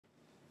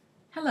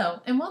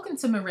Hello, and welcome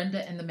to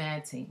Miranda and the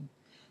Mad Team.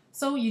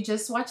 So you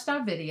just watched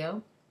our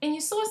video, and you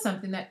saw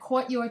something that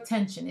caught your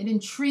attention. It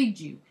intrigued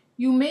you.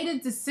 You made a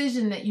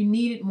decision that you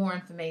needed more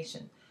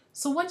information.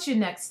 So what's your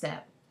next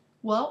step?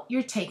 Well,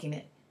 you're taking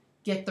it.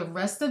 Get the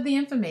rest of the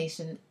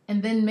information,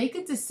 and then make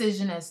a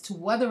decision as to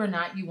whether or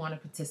not you want to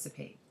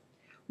participate.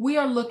 We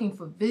are looking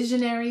for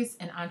visionaries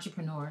and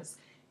entrepreneurs,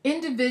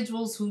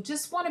 individuals who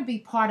just want to be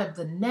part of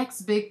the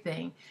next big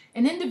thing,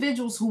 and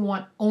individuals who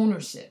want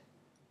ownership.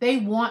 They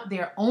want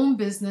their own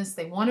business,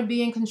 they want to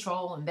be in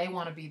control, and they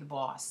want to be the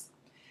boss.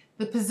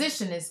 The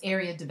position is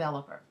area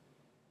developer.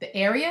 The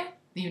area,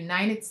 the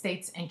United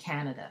States and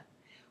Canada.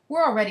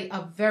 We're already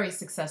a very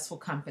successful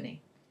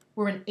company.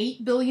 We're an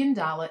 $8 billion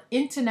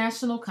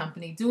international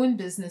company doing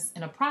business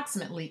in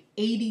approximately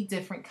 80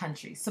 different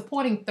countries,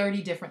 supporting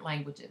 30 different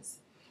languages.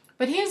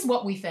 But here's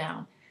what we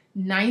found.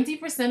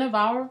 90% of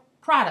our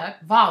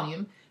product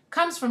volume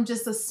comes from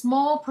just a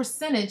small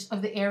percentage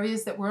of the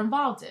areas that we're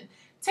involved in.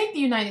 Take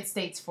the United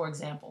States, for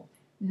example.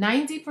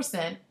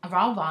 90% of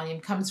our volume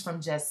comes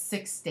from just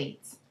 6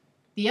 states.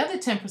 The other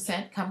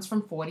 10% comes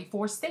from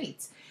 44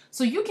 states.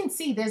 So you can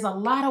see there's a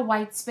lot of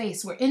white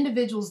space where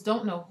individuals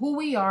don't know who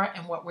we are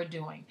and what we're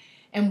doing.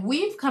 And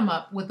we've come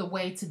up with a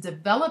way to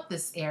develop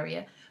this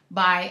area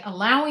by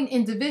allowing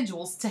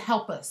individuals to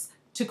help us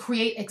to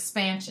create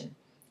expansion.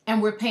 And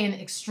we're paying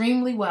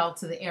extremely well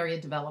to the area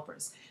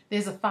developers.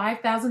 There's a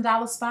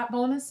 $5,000 spot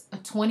bonus, a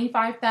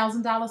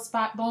 $25,000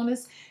 spot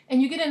bonus, and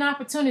you get an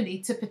opportunity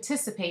to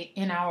participate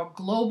in our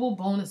global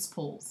bonus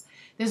pools.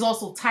 There's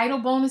also title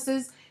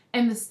bonuses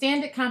and the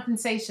standard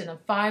compensation of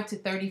 5 to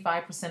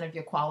 35% of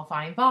your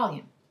qualifying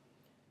volume.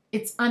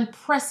 It's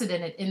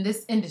unprecedented in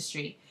this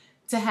industry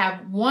to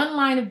have one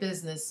line of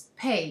business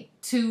pay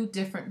 2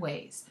 different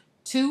ways,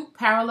 2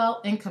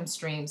 parallel income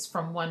streams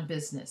from one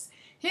business.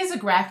 Here's a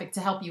graphic to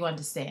help you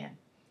understand.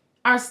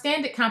 Our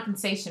standard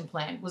compensation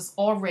plan was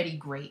already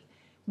great.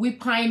 We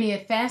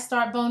pioneered fast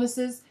start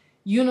bonuses,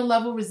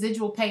 unilevel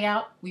residual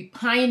payout, we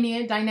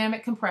pioneered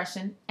dynamic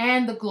compression,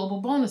 and the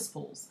global bonus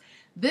pools.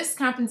 This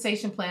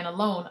compensation plan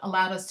alone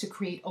allowed us to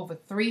create over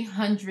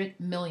 300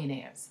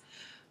 millionaires.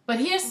 But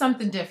here's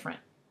something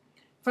different.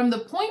 From the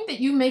point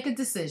that you make a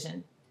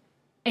decision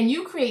and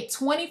you create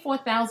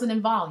 24,000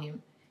 in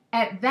volume,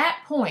 at that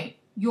point,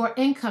 your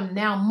income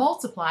now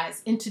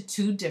multiplies into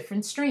 2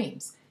 different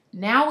streams.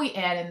 Now we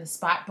add in the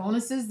spot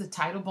bonuses, the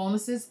title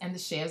bonuses, and the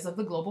shares of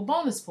the global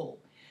bonus pool.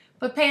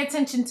 But pay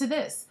attention to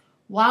this.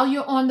 While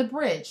you're on the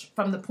bridge,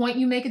 from the point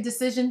you make a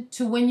decision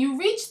to when you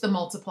reach the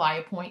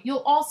multiplier point, you'll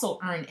also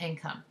earn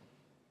income.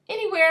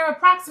 Anywhere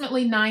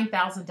approximately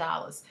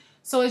 $9,000.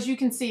 So as you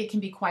can see, it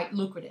can be quite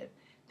lucrative.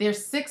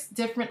 There's 6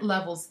 different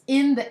levels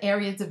in the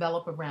area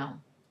developer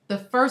realm. The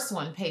first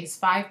one pays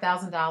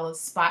 $5,000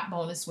 spot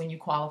bonus when you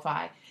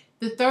qualify.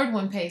 The third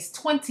one pays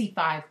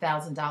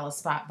 $25,000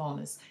 spot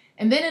bonus.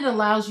 And then it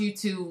allows you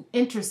to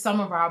enter some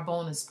of our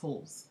bonus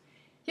pools.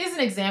 Here's an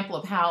example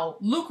of how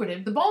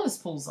lucrative the bonus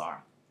pools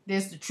are.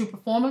 There's the True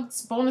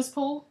Performance bonus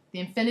pool, the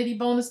Infinity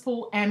bonus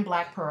pool, and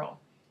Black Pearl.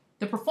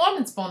 The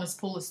Performance bonus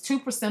pool is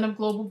 2% of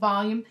global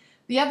volume.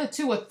 The other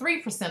 2 are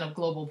 3% of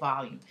global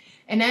volume.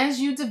 And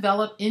as you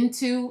develop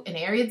into an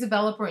area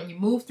developer and you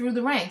move through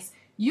the ranks,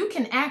 you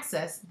can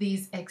access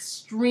these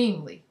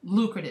extremely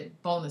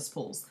lucrative bonus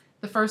pools.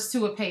 The first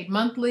 2 are paid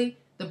monthly.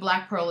 The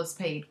Black Pearl is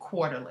paid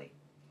quarterly.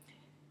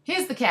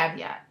 Here's the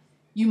caveat.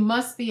 You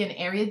must be an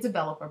area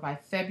developer by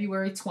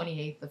February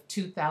 28th of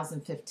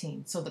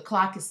 2015. So the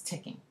clock is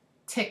ticking.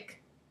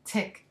 Tick,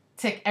 tick,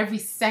 tick. Every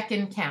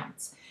second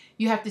counts.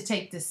 You have to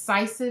take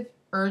decisive,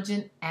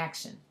 urgent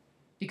action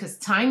because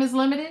time is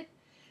limited.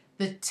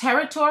 The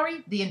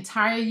territory, the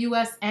entire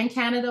U.S. and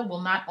Canada,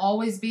 will not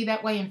always be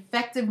that way.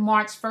 Effective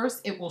March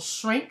 1st, it will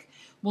shrink.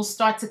 We'll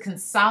start to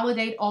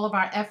consolidate all of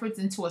our efforts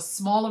into a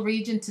smaller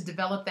region to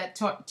develop that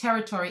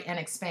territory and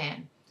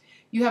expand.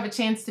 You have a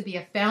chance to be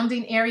a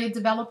founding area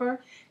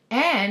developer,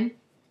 and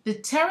the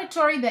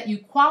territory that you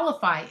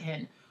qualify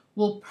in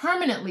will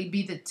permanently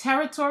be the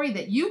territory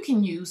that you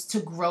can use to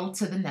grow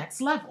to the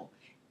next level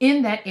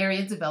in that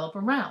area developer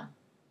realm.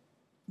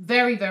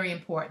 Very, very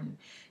important.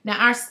 Now,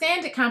 our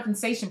standard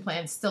compensation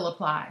plan still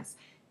applies.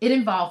 It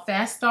involves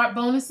fast start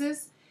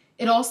bonuses.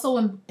 It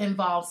also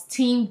involves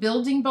team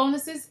building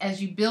bonuses. As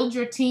you build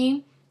your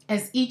team,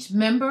 as each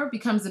member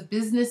becomes a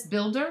business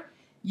builder,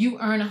 you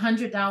earn a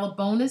 $100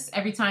 bonus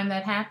every time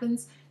that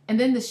happens, and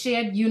then the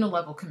shared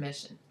unilevel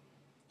commission.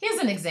 Here's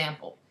an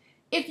example.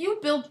 If you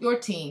built your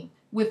team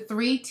with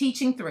 3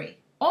 teaching 3,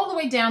 all the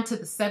way down to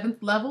the 7th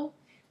level,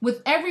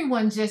 with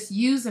everyone just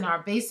using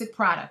our basic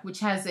product, which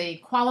has a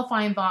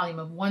qualifying volume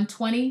of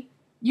 120,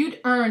 you'd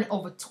earn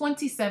over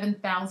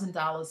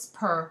 $27,000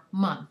 per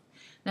month.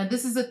 Now,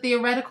 this is a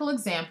theoretical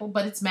example,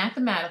 but it's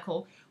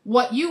mathematical.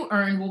 What you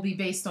earn will be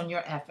based on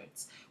your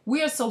efforts.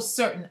 We are so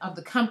certain of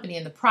the company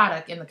and the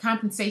product and the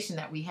compensation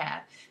that we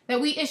have that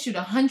we issued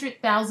a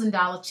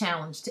 $100,000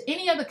 challenge to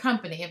any other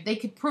company if they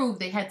could prove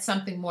they had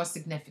something more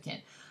significant.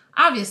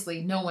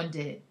 Obviously, no one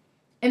did.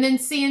 And then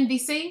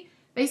CNBC,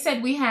 they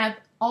said we have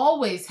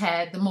always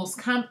had the most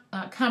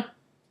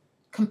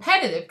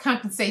competitive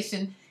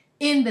compensation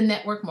in the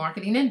network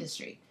marketing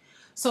industry.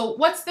 So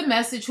what's the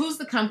message? Who's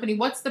the company?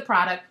 What's the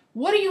product?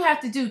 What do you have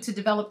to do to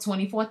develop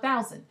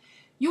 24,000?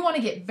 You want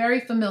to get very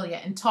familiar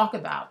and talk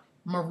about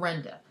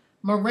Miranda.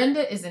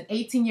 Miranda is an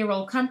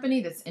 18-year-old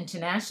company that's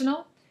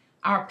international.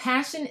 Our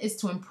passion is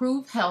to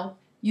improve health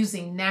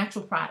using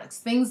natural products,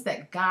 things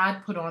that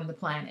God put on the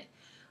planet.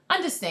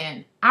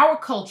 Understand, our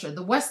culture,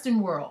 the Western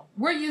world,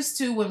 we're used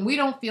to when we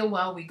don't feel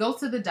well, we go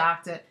to the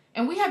doctor,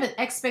 and we have an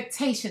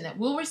expectation that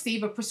we'll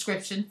receive a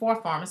prescription for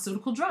a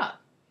pharmaceutical drug.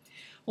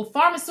 Well,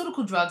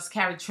 pharmaceutical drugs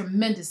carry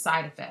tremendous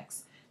side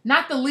effects,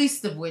 not the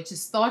least of which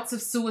is thoughts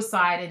of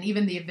suicide and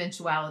even the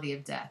eventuality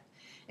of death.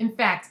 In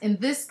fact, in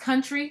this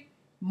country,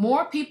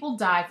 more people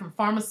die from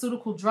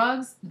pharmaceutical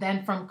drugs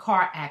than from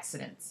car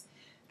accidents.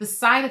 The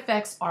side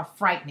effects are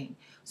frightening.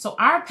 So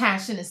our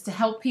passion is to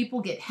help people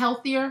get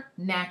healthier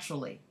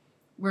naturally.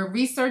 We're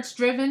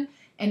research-driven,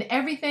 and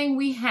everything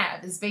we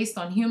have is based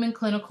on human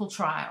clinical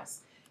trials.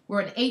 We're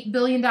an $8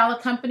 billion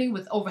company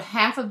with over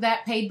half of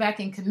that paid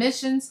back in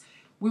commissions.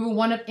 We were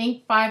one of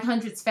Inc.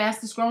 500's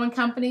fastest growing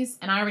companies,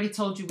 and I already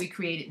told you we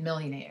created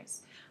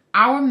millionaires.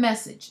 Our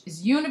message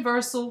is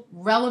universal,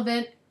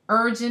 relevant,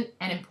 urgent,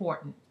 and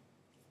important.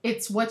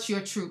 It's what's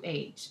your true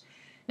age.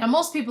 Now,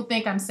 most people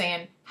think I'm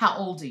saying, how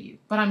old are you?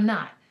 But I'm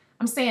not.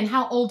 I'm saying,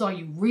 how old are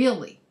you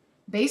really?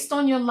 Based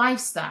on your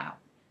lifestyle,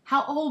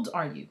 how old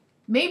are you?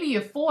 Maybe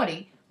you're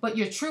 40, but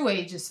your true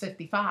age is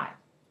 55.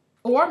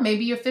 Or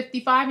maybe you're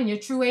 55 and your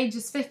true age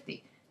is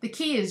 50. The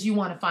key is you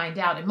want to find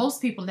out, and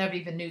most people never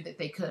even knew that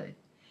they could.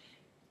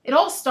 It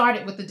all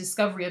started with the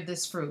discovery of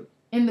this fruit.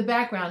 In the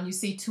background, you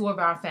see two of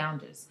our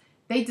founders.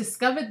 They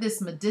discovered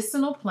this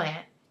medicinal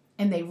plant,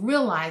 and they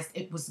realized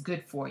it was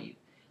good for you.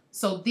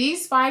 So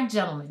these 5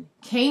 gentlemen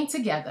came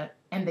together,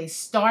 and they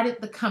started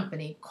the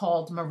company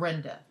called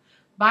Miranda.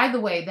 By the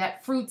way,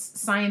 that fruit's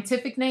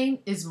scientific name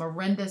is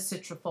Miranda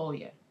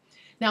citrifolia.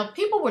 Now,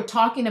 people were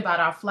talking about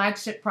our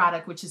flagship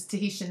product, which is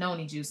Tahitian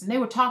noni juice, and they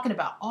were talking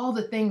about all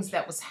the things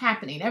that was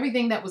happening,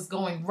 everything that was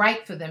going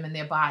right for them in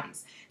their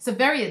bodies. It's a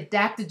very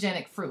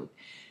adaptogenic fruit.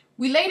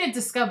 We later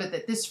discovered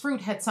that this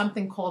fruit had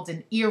something called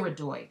an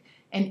iridoid,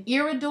 and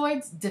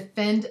iridoids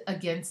defend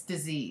against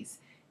disease.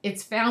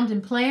 It's found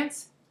in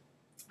plants,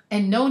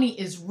 and noni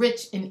is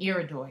rich in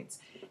iridoids.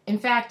 In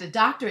fact, a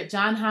doctor at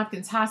Johns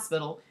Hopkins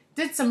Hospital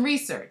did some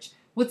research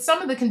with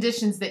some of the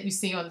conditions that you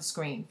see on the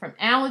screen, from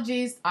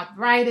allergies,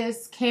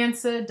 arthritis,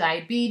 cancer,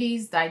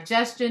 diabetes,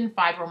 digestion,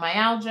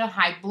 fibromyalgia,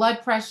 high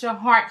blood pressure,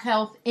 heart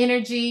health,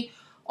 energy,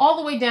 all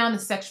the way down to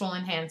sexual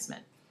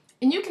enhancement.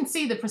 And you can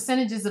see the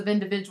percentages of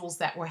individuals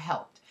that were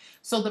helped.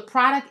 So the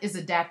product is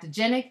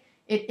adaptogenic,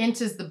 it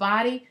enters the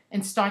body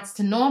and starts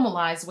to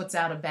normalize what's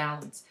out of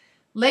balance.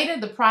 Later,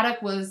 the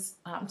product was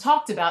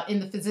talked about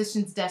in the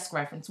Physician's Desk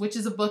Reference, which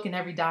is a book in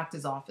every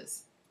doctor's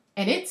office.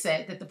 And it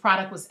said that the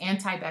product was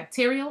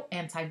antibacterial,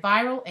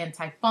 antiviral,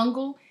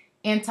 antifungal,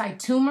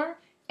 anti-tumor,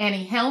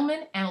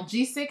 anti-Hellman,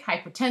 analgesic,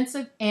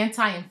 hypertensive,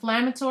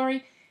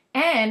 anti-inflammatory,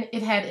 and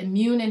it had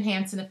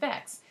immune-enhancing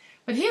effects.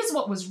 But here's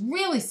what was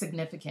really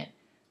significant.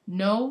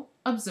 No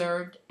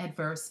observed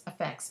adverse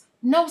effects.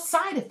 No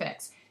side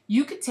effects.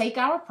 You could take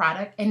our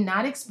product and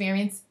not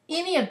experience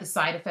any of the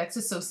side effects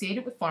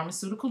associated with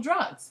pharmaceutical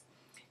drugs.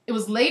 It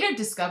was later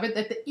discovered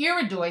that the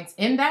iridoids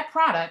in that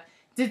product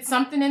did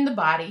something in the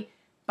body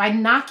by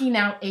knocking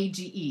out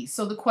AGEs.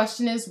 So the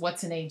question is,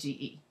 what's an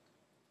AGE?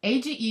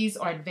 AGEs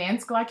are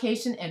advanced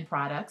glycation end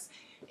products.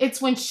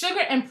 It's when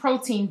sugar and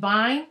protein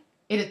bind,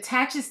 it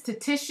attaches to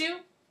tissue,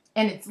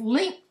 and it's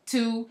linked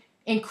to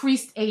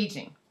increased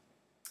aging.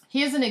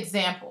 Here's an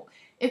example.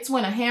 It's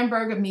when a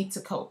hamburger meets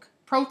a Coke.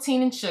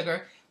 Protein and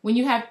sugar, when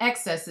you have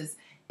excesses,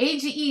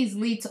 AGEs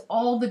lead to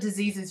all the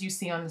diseases you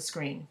see on the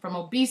screen, from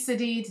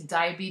obesity to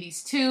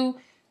diabetes 2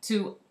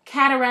 to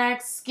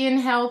cataracts, skin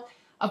health.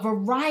 A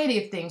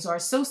variety of things are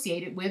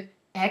associated with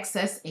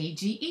excess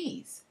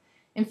AGEs.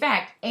 In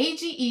fact,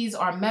 AGEs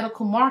are a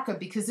medical marker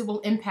because it will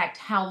impact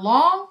how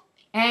long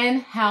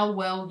and how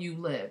well you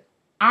live.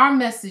 Our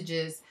message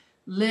is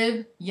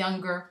live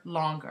younger,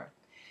 longer.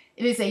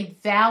 It is a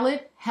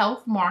valid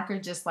health marker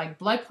just like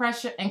blood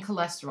pressure and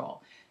cholesterol.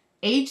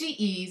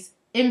 AGEs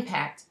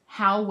impact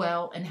how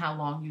well and how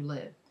long you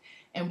live.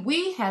 And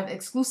we have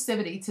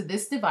exclusivity to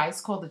this device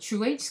called the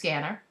True Age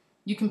Scanner.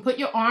 You can put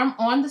your arm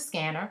on the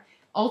scanner.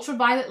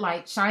 Ultraviolet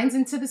light shines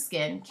into the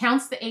skin,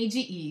 counts the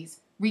AGEs,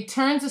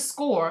 returns a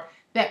score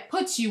that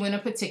puts you in a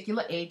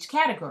particular age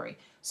category.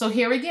 So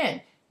here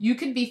again, you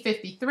could be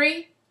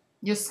 53.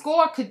 Your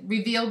score could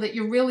reveal that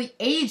you're really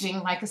aging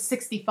like a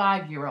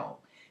 65-year-old.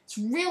 It's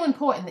real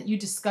important that you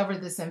discover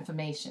this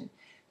information.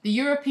 The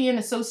European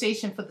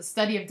Association for the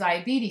Study of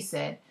Diabetes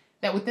said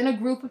that within a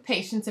group of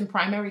patients in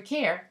primary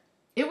care,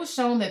 it was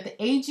shown that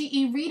the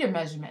AGE reader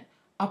measurement,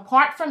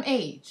 apart from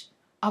age,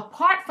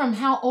 apart from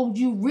how old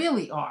you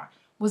really are,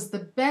 was the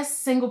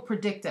best single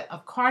predictor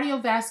of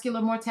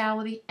cardiovascular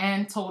mortality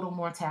and total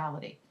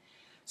mortality.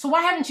 So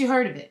why haven't you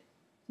heard of it?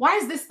 Why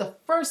is this the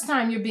first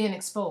time you're being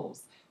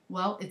exposed?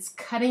 Well, it's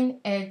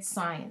cutting-edge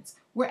science.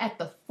 We're at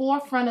the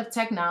forefront of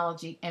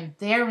technology, and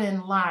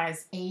therein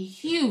lies a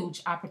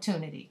huge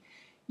opportunity.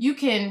 You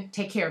can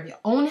take care of your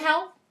own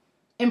health,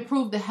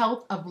 improve the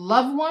health of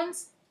loved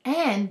ones,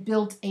 and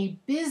build a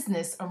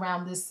business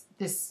around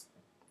this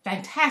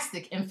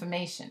fantastic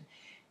information.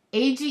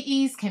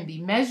 AGEs can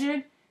be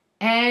measured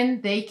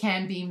and they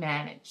can be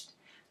managed.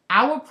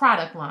 Our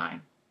product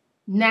line,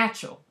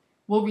 Natural,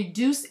 will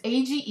reduce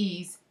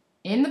AGEs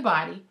in the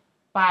body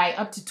by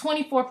up to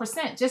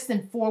 24% just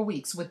in 4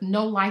 weeks with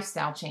no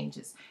lifestyle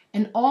changes.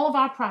 And all of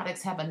our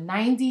products have a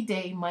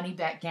 90-day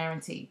money-back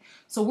guarantee.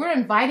 So we're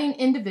inviting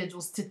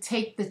individuals to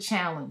take the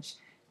challenge.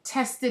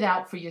 Test it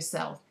out for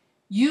yourself.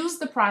 Use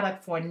the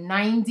product for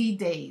 90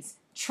 days.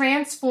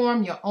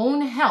 Transform your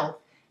own health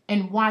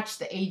and watch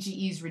the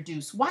AGEs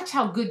reduce. Watch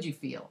how good you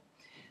feel.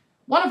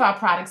 One of our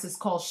products is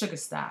called Sugar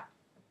Stop.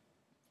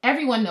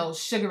 Everyone knows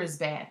sugar is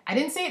bad. I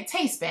didn't say it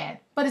tastes bad,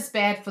 but it's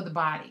bad for the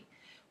body.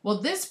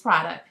 Well, this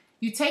product,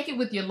 you take it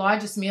with your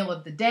largest meal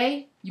of the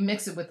day, you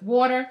mix it with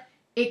water,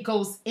 it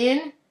goes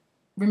in,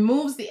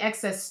 removes the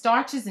excess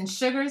starches and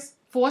sugars,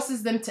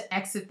 forces them to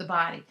exit the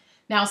body.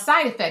 Now, a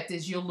side effect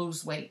is you'll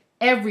lose weight.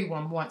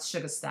 Everyone wants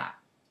Sugar Stop.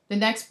 The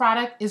next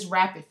product is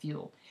Rapid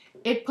Fuel.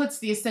 It puts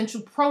the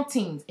essential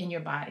proteins in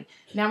your body.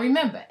 Now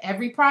remember,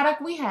 every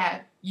product we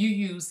have, you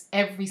use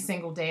every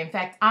single day. In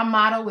fact, our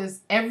motto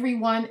is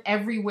everyone,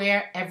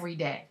 everywhere, every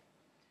day.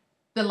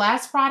 The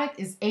last product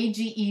is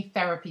AGE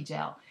Therapy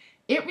Gel.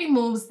 It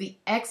removes the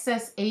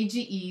excess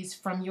AGEs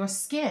from your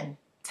skin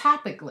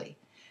topically.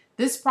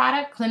 This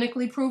product,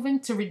 clinically proven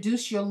to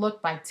reduce your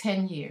look by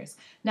 10 years.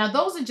 Now,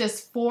 those are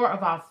just 4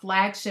 of our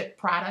flagship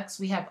products.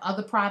 We have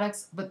other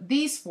products, but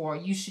these 4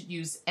 you should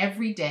use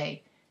every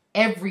day.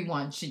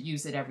 Everyone should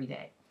use it every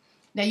day.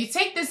 Now, you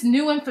take this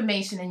new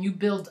information and you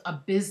build a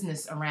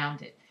business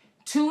around it.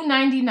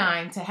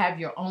 $2.99 to have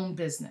your own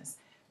business.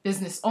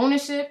 Business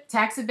ownership,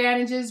 tax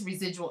advantages,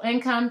 residual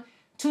income,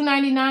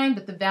 $2.99,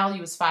 but the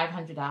value is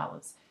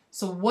 $500.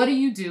 So what do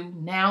you do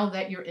now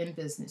that you're in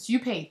business? You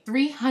pay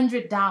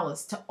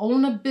 $300 to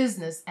own a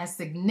business as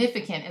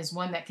significant as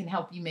one that can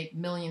help you make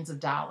millions of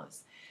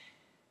dollars.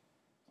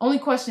 Only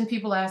question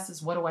people ask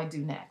is, what do I do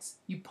next?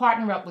 You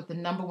partner up with the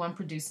 #1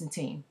 producing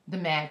team, the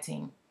MAD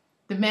team.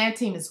 The MAD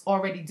team is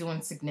already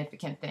doing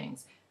significant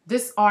things.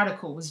 This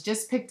article was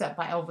just picked up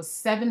by over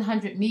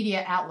 700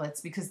 media outlets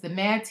because the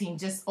MAD team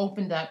just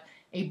opened up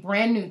a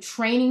brand new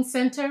training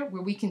center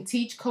where we can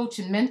teach, coach,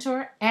 and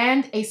mentor,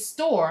 and a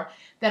store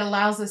that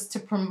allows us to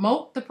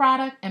promote the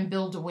product and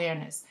build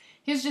awareness.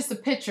 Here's just a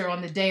picture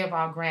on the day of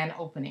our grand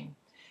opening.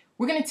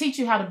 We're going to teach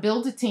you how to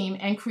build a team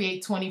and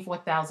create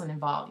 24,000 in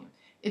volume.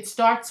 It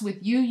starts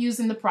with you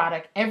using the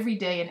product every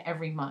day and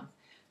every month.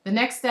 The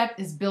next step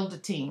is build a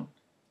team.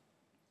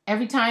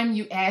 Every time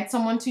you add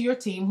someone to your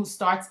team who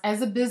starts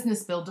as a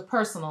business builder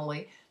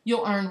personally,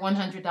 you'll earn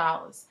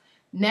 $100.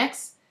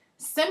 Next,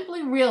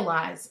 simply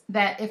realize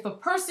that if a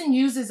person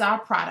uses our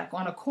product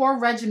on a core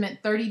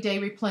regiment 30-day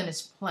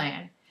replenish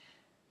plan,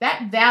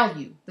 that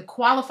value, the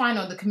qualifying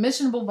or the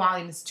commissionable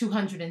volume is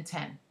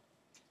 210.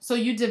 So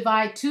you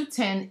divide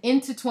 210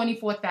 into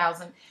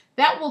 24,000.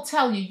 That will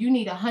tell you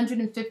need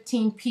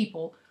 115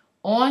 people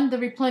on the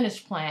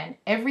replenish plan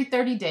every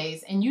 30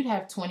 days, and you'd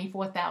have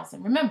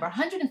 24,000. Remember,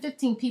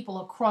 115 people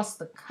across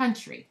the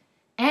country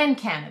and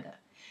Canada.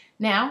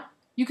 Now,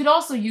 you could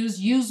also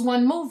use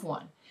one, move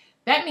one.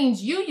 That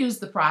means you use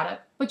the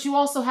product, but you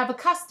also have a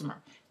customer.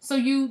 So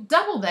you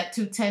double that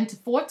 210 to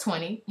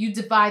 420. You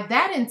divide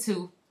that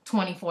into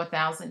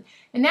 24,000.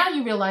 And now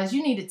you realize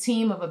you need a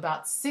team of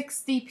about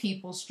 60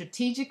 people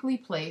strategically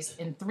placed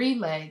in 3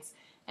 legs.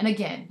 And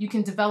again, you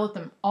can develop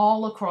them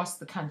all across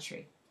the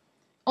country.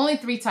 Only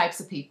 3 types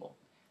of people.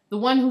 The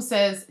one who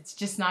says it's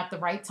just not the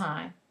right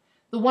time.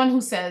 The one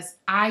who says,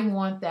 I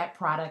want that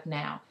product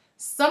now.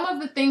 Some of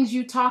the things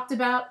you talked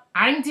about,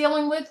 I'm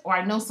dealing with, or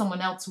I know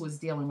someone else who is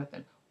dealing with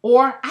them.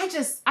 Or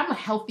I'm a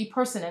healthy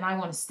person and I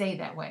want to stay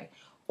that way.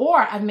 Or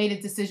I've made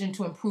a decision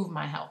to improve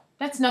my health.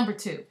 That's number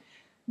 2.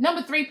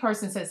 Number 3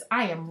 person says,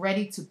 I am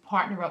ready to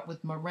partner up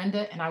with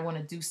Miranda and I want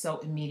to do so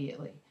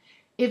immediately.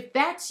 If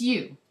that's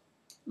you,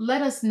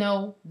 let us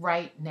know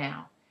right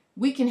now.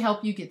 We can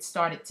help you get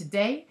started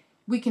today.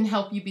 We can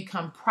help you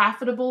become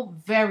profitable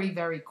very,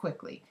 very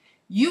quickly.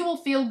 You will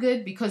feel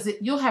good because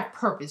you'll have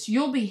purpose.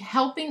 You'll be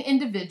helping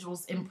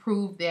individuals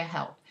improve their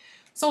health.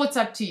 So it's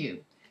up to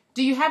you.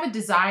 Do you have a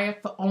desire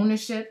for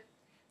ownership?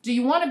 Do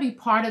you want to be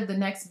part of the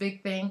next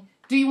big thing?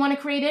 Do you want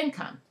to create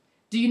income?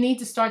 Do you need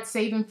to start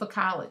saving for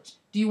college?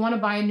 Do you want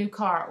to buy a new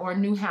car or a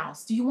new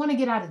house? Do you want to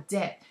get out of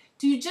debt?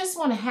 Do you just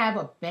want to have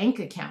a bank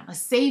account, a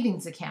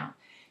savings account?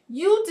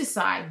 You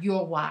decide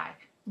your why.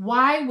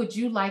 Why would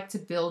you like to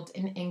build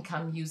an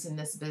income using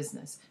this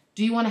business?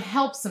 Do you want to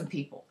help some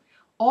people?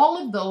 All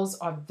of those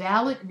are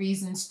valid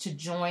reasons to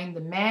join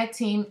the MAD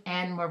team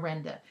and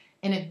Miranda.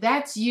 And if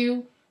that's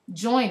you,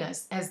 join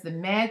us as the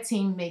MAD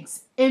team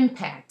makes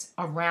impact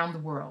around the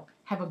world.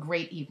 Have a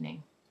great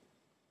evening.